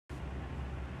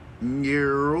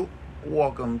Yo,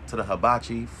 welcome to the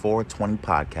Hibachi 420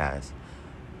 podcast.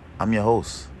 I'm your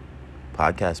host,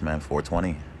 Podcast Man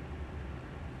 420.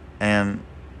 And,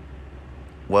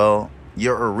 well,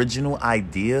 your original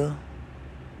idea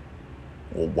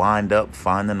will wind up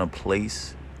finding a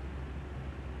place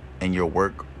in your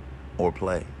work or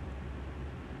play.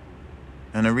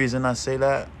 And the reason I say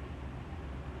that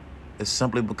is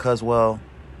simply because, well,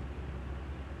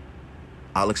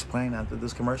 I'll explain after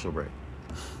this commercial break.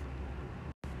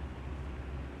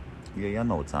 Yeah, y'all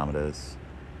know what time it is.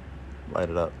 Light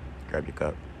it up. Grab your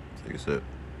cup. Take a sip.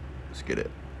 Let's get it.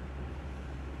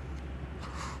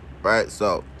 Right,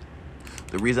 so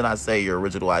the reason I say your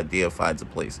original idea finds a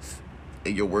place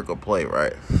in your work or play,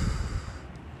 right,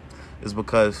 is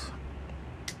because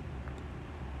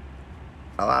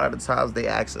a lot of the times they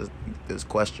ask us this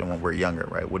question when we're younger,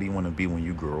 right? What do you want to be when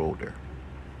you grow older?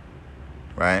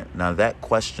 Right? Now that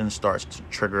question starts to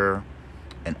trigger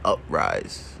an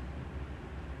uprise.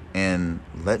 And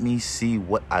let me see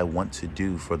what I want to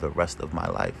do for the rest of my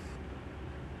life.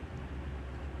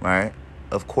 Right?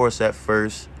 Of course, at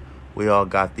first, we all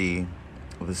got the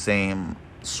same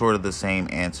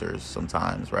answers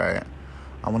sometimes, right?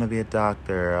 I want to be a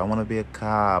doctor. I want to be a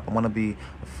cop. I want to be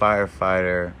a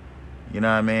firefighter. You know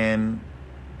what I mean?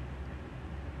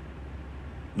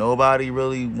 Nobody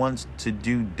really wants to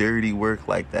do dirty work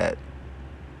like that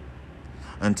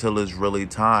until it's really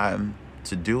time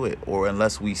to do it, or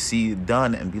unless we see it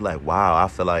done and be like, wow, I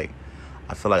feel like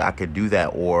I could do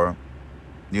that. Or,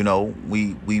 you know,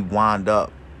 we wind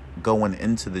up going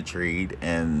into the trade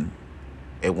and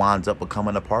it winds up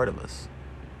becoming a part of us,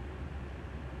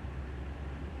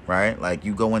 right? Like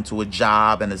you go into a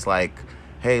job and it's like,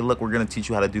 hey, look, we're gonna teach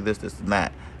you how to do this, this, and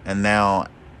that. And now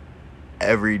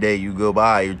every day you go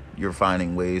by, you're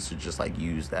finding ways to just like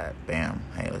use that. Bam,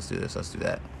 hey, let's do this, let's do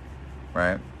that,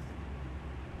 right?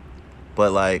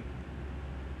 But like,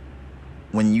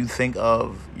 when you think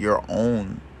of your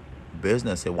own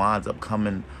business, it winds up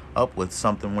coming up with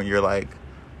something when you're like,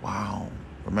 wow,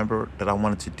 remember that I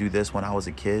wanted to do this when I was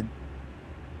a kid?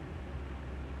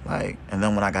 Like, and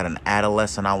then when I got an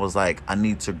adolescent, I was like, I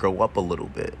need to grow up a little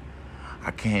bit.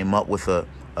 I came up with a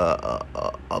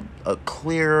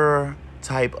clearer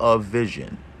type of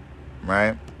vision,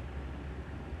 right?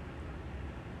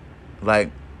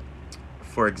 Like,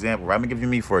 for example, right? I'm gonna give you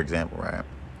me for example, right?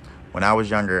 When I was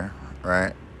younger,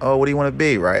 right? Oh, what do you want to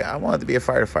be, right? I wanted to be a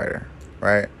firefighter,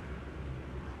 right?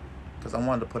 Because I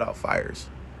wanted to put out fires.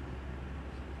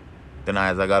 Then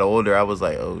as I got older, I was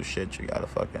like, oh shit, you gotta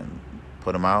fucking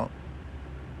put them out.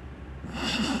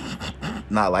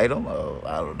 Not light them? Oh,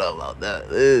 I don't know about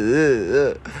that.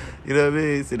 You know what I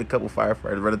mean? Seen a couple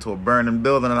firefighters run into a burning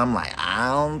building, and I'm like, I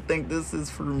don't think this is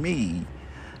for me,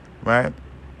 right?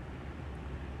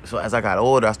 So as I got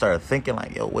older, I started thinking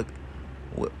like, yo, what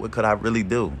could I really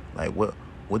do? Like, what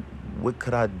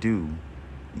could I do?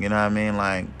 You know what I mean?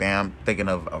 Like, bam, thinking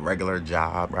of a regular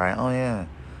job, right? Oh yeah,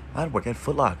 I'd work at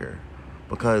Foot Locker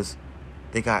because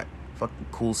they got fucking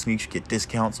cool sneakers. You get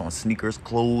discounts on sneakers,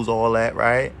 clothes, all that,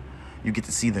 right? You get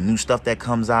to see the new stuff that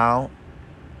comes out.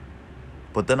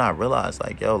 But then I realized,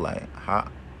 like, yo, like,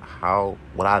 how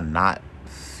would I not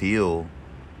feel?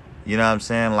 You know what I'm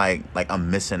saying? Like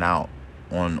I'm missing out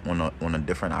on a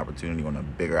different opportunity, on a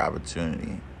bigger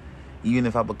opportunity. Even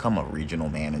if I become a regional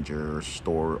manager or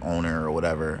store owner or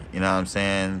whatever, you know what I'm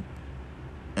saying?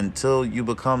 Until you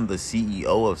become the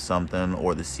CEO of something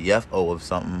or the CFO of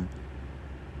something,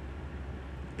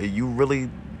 you really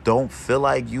don't feel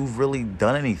like you've really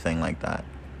done anything like that.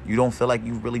 You don't feel like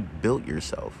you've really built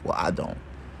yourself. Well, I don't.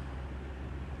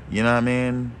 You know what I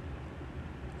mean?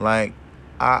 Like,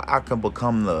 I can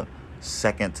become the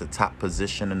second to top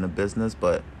position in the business,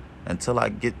 but until I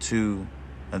get to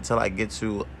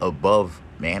above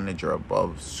manager,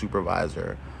 above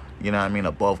supervisor, you know what I mean,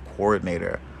 above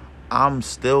coordinator, I'm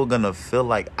still gonna feel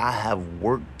like I have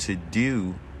work to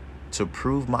do to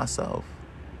prove myself.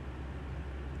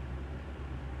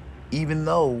 Even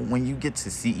though when you get to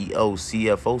CEO,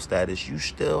 CFO status, you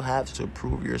still have to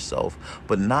prove yourself,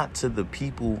 but not to the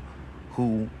people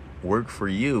who work for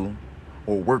you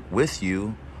or work with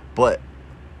you, but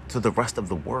to the rest of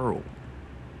the world.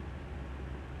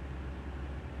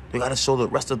 You got to show the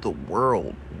rest of the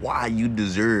world why you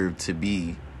deserve to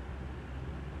be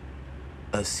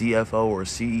a CFO or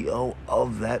CEO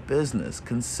of that business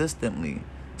consistently,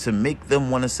 to make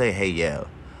them want to say, hey, yeah,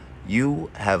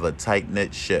 you have a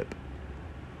tight-knit ship.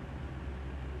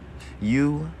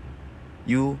 You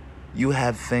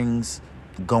have things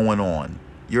going on.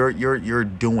 You're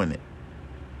doing it.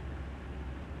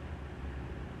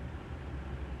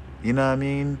 You know what I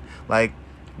mean? Like,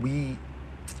 we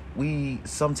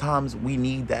sometimes we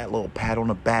need that little pat on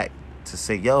the back to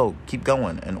say, yo, keep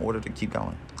going, in order to keep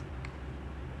going.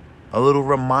 A little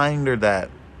reminder that,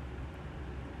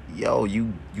 yo,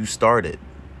 you started.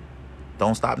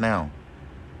 Don't stop now.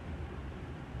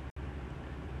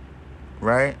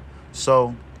 Right?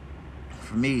 So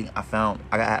for me,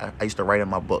 I used to write in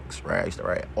my books, right? I used to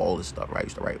write all this stuff, right? I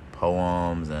used to write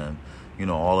poems and,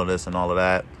 all of this and all of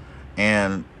that.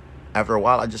 And after a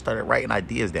while, I just started writing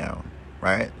ideas down,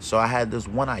 right? So I had this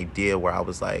one idea where I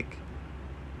was like,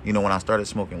 when I started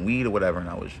smoking weed or whatever, and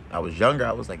I was younger,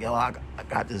 I was like, yo, I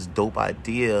got this dope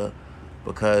idea,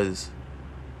 because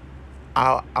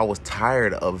I was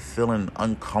tired of feeling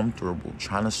uncomfortable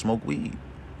trying to smoke weed.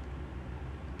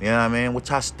 You know what I mean?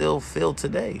 Which I still feel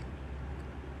today.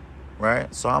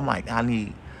 Right? So I'm like, I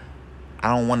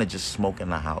don't want to just smoke in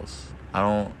the house. I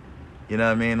don't, you know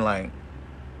what I mean? Like,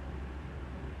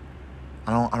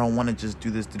 I don't want to just do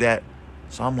this, do that.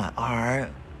 So I'm like, all right,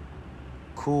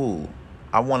 cool.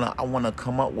 I wanna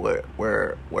come up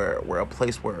where a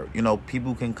place where,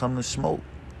 people can come to smoke.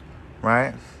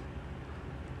 Right?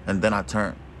 And then I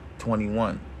turned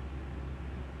 21.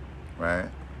 Right?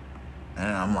 And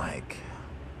I'm like,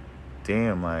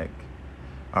 damn, like,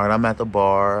 all right, I'm at the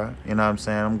bar, you know what I'm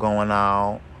saying? I'm going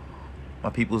out. My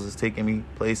people's is taking me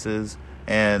places.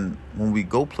 And when we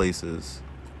go places,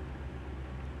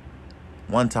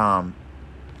 one time,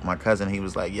 my cousin, he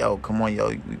was like, yo, come on, yo,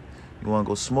 you want to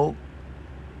go smoke?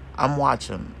 I'm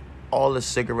watching all the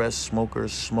cigarette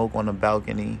smokers smoke on the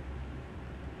balcony.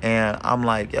 And I'm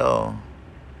like, yo,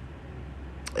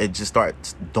 it just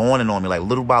starts dawning on me. Like,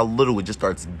 little by little, it just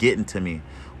starts getting to me.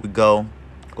 We go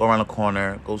around the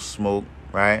corner, go smoke,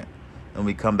 right? And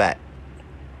we come back.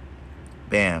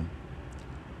 Bam.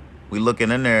 We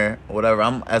looking in there, or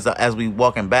whatever. As we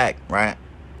walking back, right?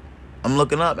 I'm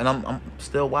looking up, and I'm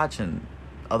still watching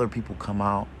other people come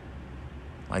out,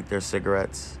 like their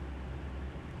cigarettes.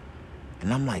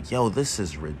 And I'm like, yo, this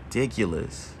is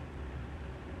ridiculous.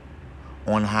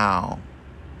 On how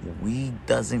weed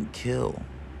doesn't kill.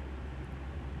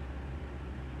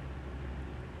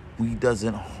 Weed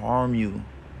doesn't harm you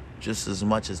just as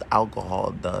much as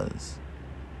alcohol does.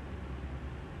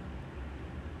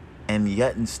 And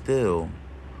yet and still,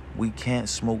 we can't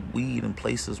smoke weed in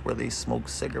places where they smoke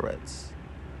cigarettes.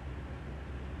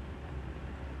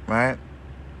 Right?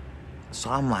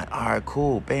 So I'm like, all right,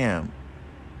 cool, bam.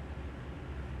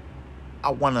 I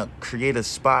want to create a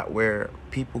spot where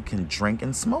people can drink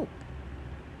and smoke.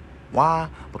 Why?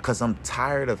 Because I'm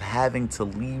tired of having to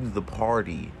leave the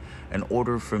party in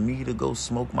order for me to go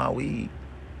smoke my weed.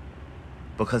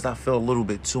 Because I feel a little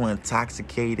bit too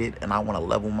intoxicated and I want to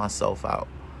level myself out.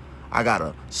 I got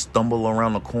to stumble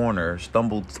around the corner,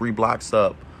 stumble 3 blocks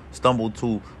up, stumble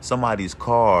to somebody's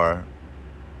car,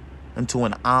 into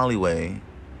an alleyway,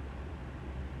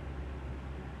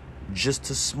 just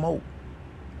to smoke.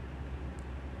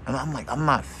 And I'm like, I'm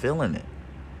not feeling it.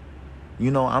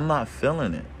 I'm not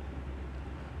feeling it.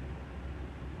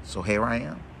 So here I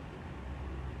am.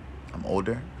 I'm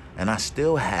older, and I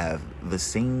still have the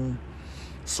same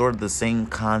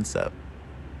concept,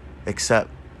 except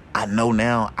I know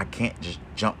now I can't just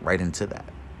jump right into that.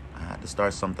 I had to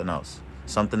start something else,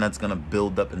 something that's gonna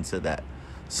build up into that,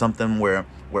 something where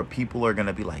people are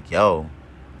gonna be like, yo,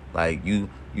 like you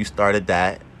started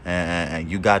that and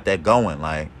you got that going.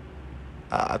 Like,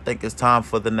 I think it's time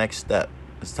for the next step.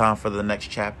 It's time for the next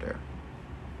chapter.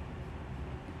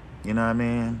 You know what I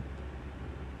mean?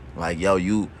 Like, yo,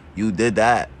 you did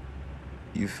that.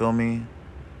 You feel me?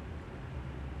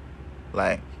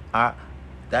 Like,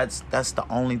 that's the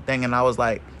only thing. And I was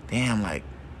like, damn, like,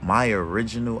 my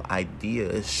original idea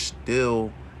is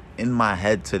still in my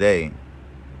head today.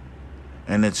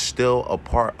 And it's still a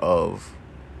part of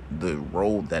the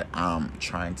road that I'm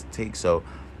trying to take. So,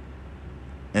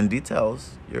 in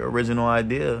details, your original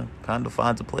idea kind of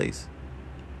finds a place,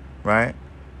 right?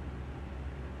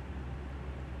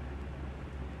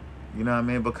 You know what I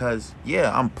mean? Because,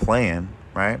 yeah, I'm playing,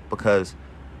 right? Because,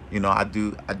 I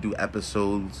do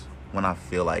episodes when I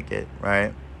feel like it,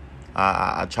 right?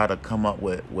 I try to come up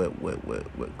with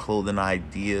clothing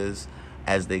ideas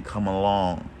as they come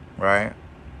along, right?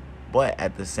 But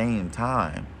at the same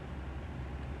time,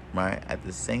 right? At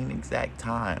the same exact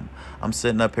time, I'm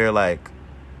sitting up here like,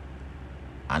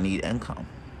 I need income,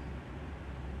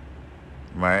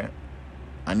 right?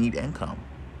 I need income.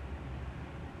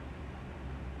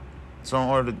 So in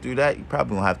order to do that, you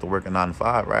probably gonna have to work a 9 to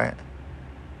 5, right?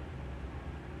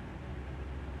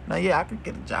 Now, yeah, I could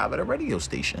get a job at a radio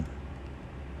station.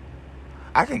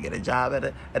 I could get a job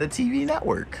at a TV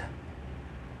network.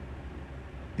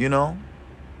 Even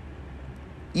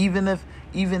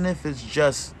if it's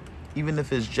just even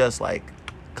if it's just like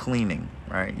cleaning,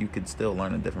 right? You could still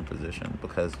learn a different position,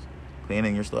 because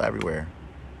cleaning, you're still everywhere,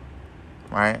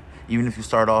 right? Even if you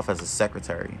start off as a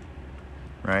secretary,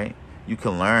 right? You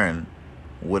can learn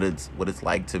what it's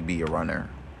like to be a runner,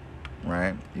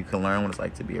 right? You can learn what it's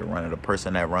like to be a runner, the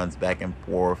person that runs back and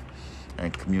forth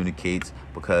and communicates,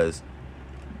 because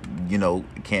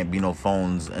it can't be no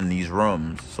phones in these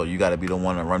rooms, so you got to be the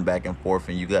one to run back and forth,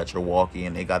 and you got your walkie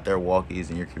and they got their walkies,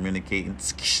 and you're communicating.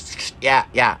 Yeah,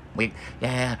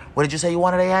 what did you say you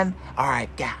wanted again? All right,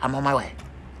 yeah, I'm on my way,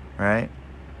 right?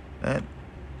 And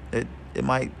it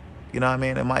might,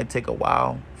 it might take a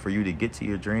while for you to get to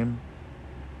your dream,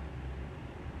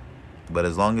 but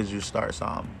as long as you start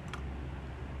something,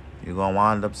 you're gonna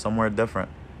wind up somewhere different.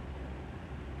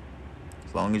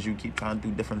 As long as you keep trying to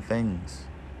do different things,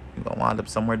 you're gonna wind up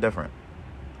somewhere different.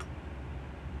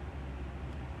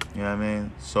 You know what I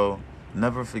mean? So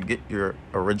never forget your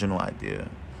original idea.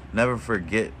 Never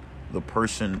forget the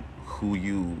person who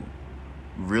you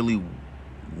really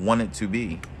wanted to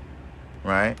be,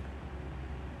 right?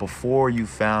 Before you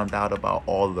found out about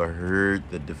all the hurt,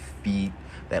 the defeat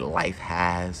that life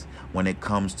has when it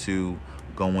comes to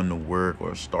going to work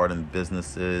or starting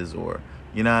businesses, or,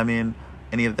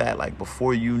 any of that. Like,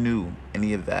 before you knew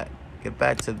any of that, get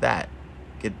back to that.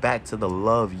 Get back to the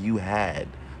love you had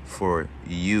for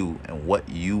you and what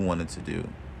you wanted to do,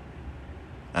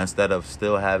 instead of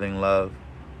still having love,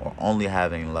 or only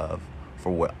having love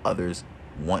for what others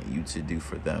want you to do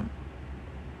for them.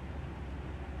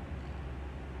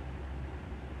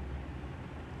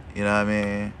 You know what I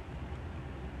mean?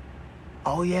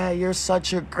 Oh yeah, you're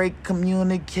such a great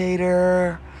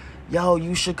communicator. Yo,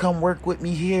 you should come work with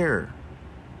me here.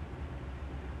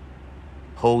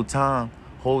 Whole time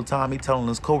he telling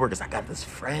his coworkers, I got this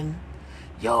friend.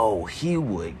 Yo, he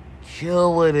would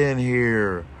kill it in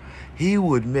here. He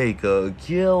would make a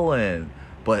killing.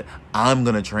 But I'm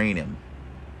going to train him.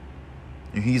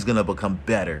 And he's going to become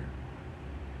better.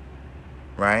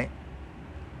 Right?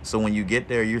 So when you get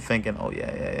there, you're thinking, oh,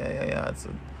 yeah.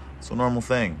 It's a normal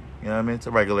thing. You know what I mean? It's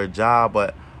a regular job.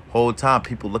 But whole time,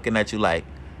 people looking at you like,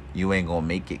 you ain't going to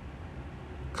make it.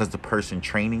 Because the person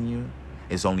training you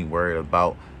is only worried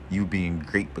about you being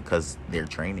great because they're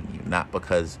training you, not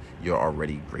because you're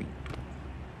already great.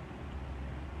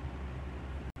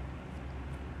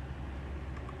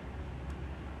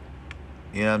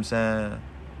 You know what I'm saying?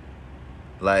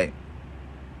 Like,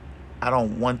 I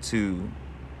don't want to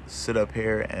sit up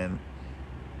here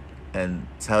and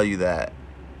tell you that,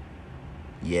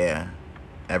 yeah,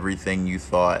 everything you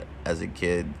thought as a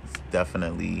kid is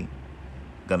definitely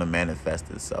gonna manifest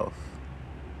itself.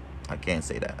 I can't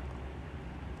say that.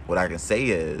 What I can say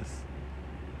is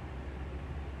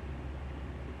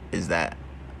that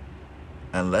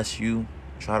unless you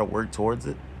try to work towards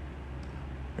it,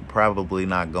 you're probably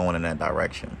not going in that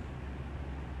direction.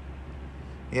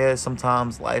 Yeah,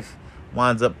 sometimes life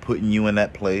winds up putting you in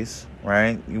that place,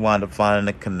 right? You wind up finding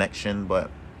a connection,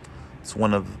 but it's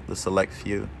one of the select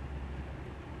few.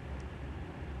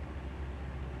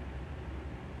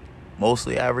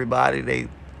 Mostly everybody,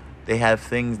 they have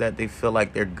things that they feel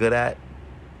like they're good at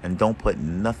and don't put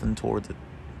nothing towards it.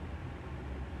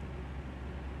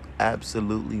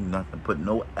 Absolutely nothing. Put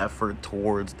no effort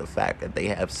towards the fact that they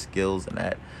have skills in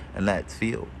that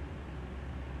field.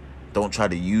 Don't try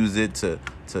to use it to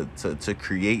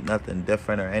create nothing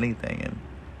different or anything. And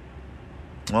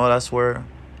well, that's where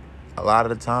a lot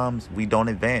of the times we don't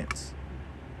advance.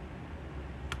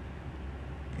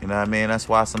 You know what I mean? That's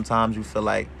why sometimes you feel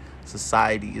like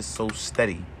society is so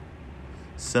steady.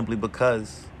 Simply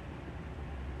because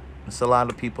there's a lot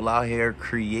of people out here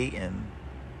creating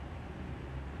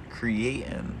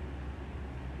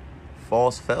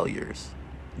false failures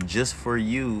just for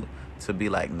you to be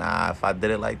like, nah, if I did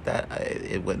it like that,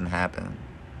 it wouldn't happen.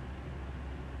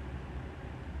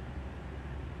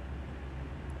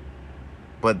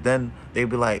 But then they'd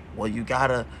be like, well, you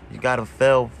gotta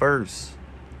fail first.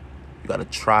 You gotta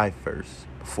try first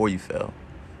before you fail.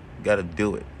 You gotta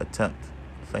do it. Attempt.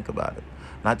 Think about it.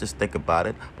 Not just think about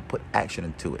it, but put action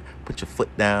into it. Put your foot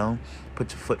down.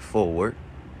 Put your foot forward.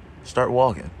 Start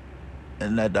walking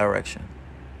in that direction.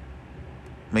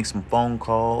 Make some phone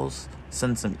calls.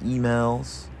 Send some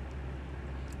emails.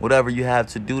 Whatever you have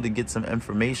to do to get some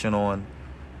information on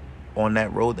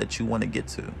that road that you want to get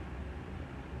to.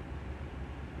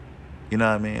 You know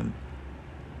what I mean?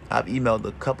 I've emailed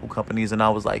a couple companies and I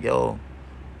was like, yo,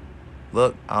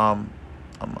 look, I'm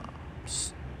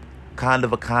kind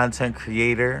of a content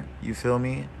creator, you feel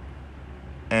me?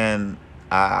 And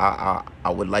I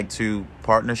would like to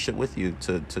partnership with you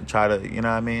to try to, you know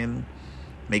what I mean,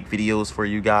 make videos for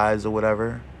you guys or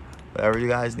whatever. Whatever you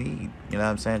guys need. You know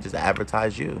what I'm saying? Just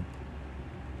advertise you.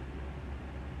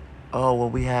 Oh, well,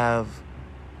 we have,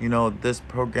 this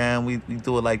program. We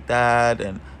do it like that.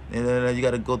 And then you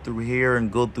got to go through here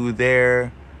and go through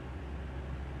there.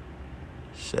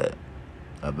 Shit.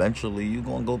 Eventually, you're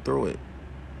going to go through it.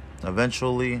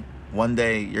 Eventually, one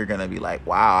day, you're going to be like,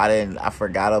 wow, I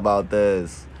forgot about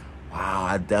this. Wow,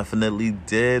 I definitely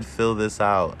did fill this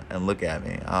out. And look at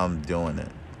me. I'm doing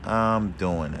it.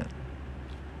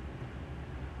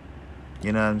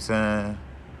 You know what I'm saying?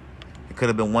 It could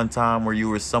have been one time where you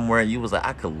were somewhere and you was like,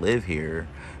 I could live here.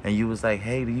 And you was like,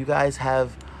 hey, do you guys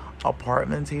have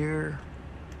apartments here?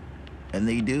 And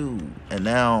they do. And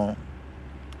now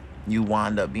you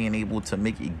wind up being able to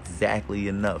make exactly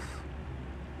enough,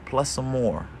 plus some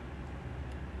more,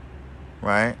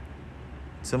 right?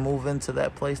 To move into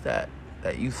that place that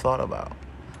you thought about.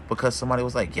 Because somebody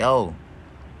was like, yo,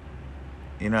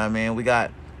 you know what I mean? We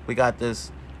got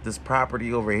this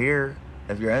property over here.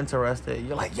 If you're interested,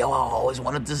 you're like, yo, I always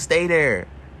wanted to stay there.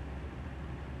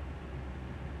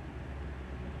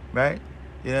 Right?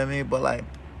 You know what I mean? But like,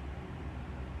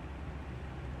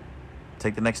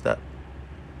 take the next step.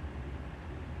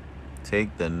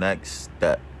 Take the next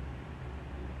step.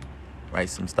 Write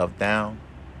some stuff down.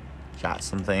 Jot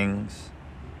some things.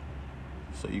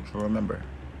 So you can remember.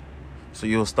 So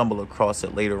you'll stumble across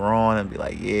it later on and be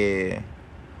like, yeah,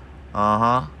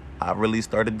 I really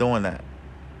started doing that.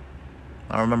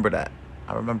 I remember that.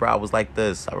 I remember I was like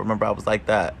this. I remember I was like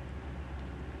that.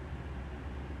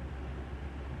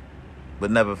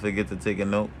 But never forget to take a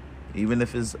note, even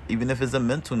if it's a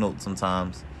mental note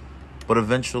sometimes. But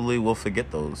eventually we'll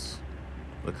forget those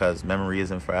because memory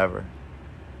isn't forever.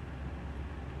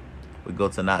 We go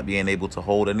to not being able to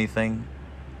hold anything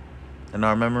in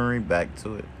our memory, back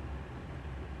to it.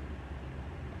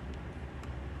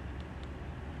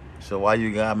 So while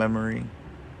you got memory,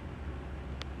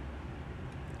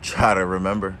 try to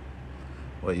remember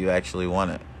what you actually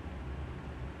wanted.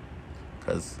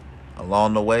 Because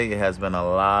along the way, it has been a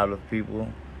lot of people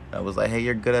that was like, hey,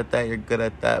 you're good at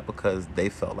that, because they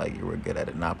felt like you were good at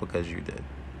it, not because you did.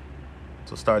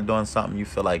 So start doing something you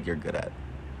feel like you're good at.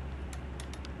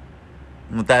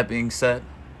 And with that being said,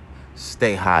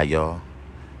 stay high, y'all.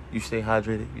 You stay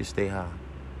hydrated, you stay high.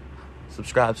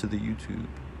 Subscribe to the YouTube.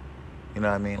 You know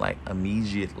what I mean? Like,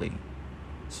 immediately.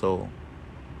 So, you know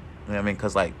what I mean?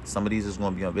 Because, like, some of these is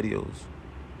going to be on videos.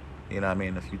 You know what I mean?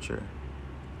 In the future.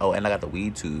 Oh, and I got the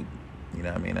weed tube. You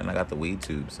know what I mean? And I got the weed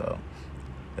tube. So,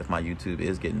 if my YouTube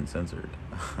is getting censored,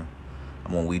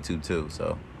 I'm on weed tube too.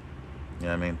 So, you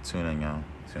know what I mean? Tune in, y'all.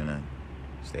 Tune in.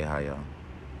 Stay high, y'all.